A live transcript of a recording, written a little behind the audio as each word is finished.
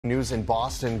News in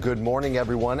Boston. Good morning,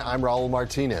 everyone. I'm Raul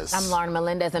Martinez. I'm Lauren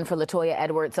Melendez in for Latoya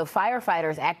Edwards. So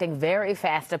firefighters acting very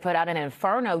fast to put out an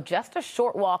inferno just a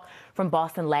short walk from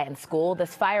Boston Latin School.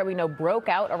 This fire we know broke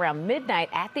out around midnight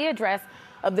at the address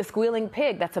of the Squealing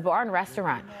Pig. That's a bar and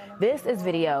restaurant. This is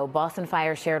video Boston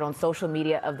Fire shared on social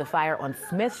media of the fire on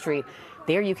Smith Street.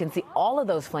 There you can see all of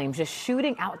those flames just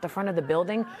shooting out the front of the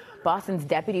building. Boston's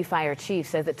deputy fire chief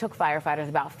says it took firefighters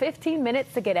about 15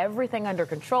 minutes to get everything under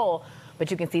control. But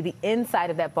you can see the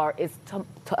inside of that bar is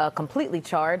completely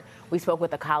charred. We spoke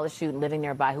with a college student living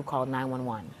nearby who called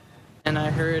 911. And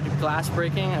I heard glass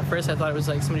breaking. At first I thought it was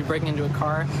like somebody breaking into a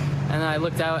car. And then I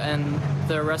looked out and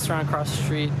the restaurant across the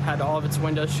street had all of its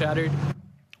windows shattered.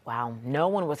 Wow, no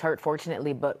one was hurt,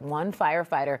 fortunately, but one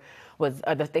firefighter was,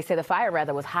 they say the fire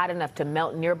was hot enough to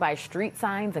melt nearby street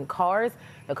signs and cars.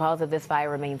 The cause of this fire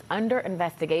remains under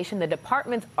investigation. The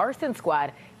department's arson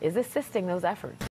squad is assisting those efforts.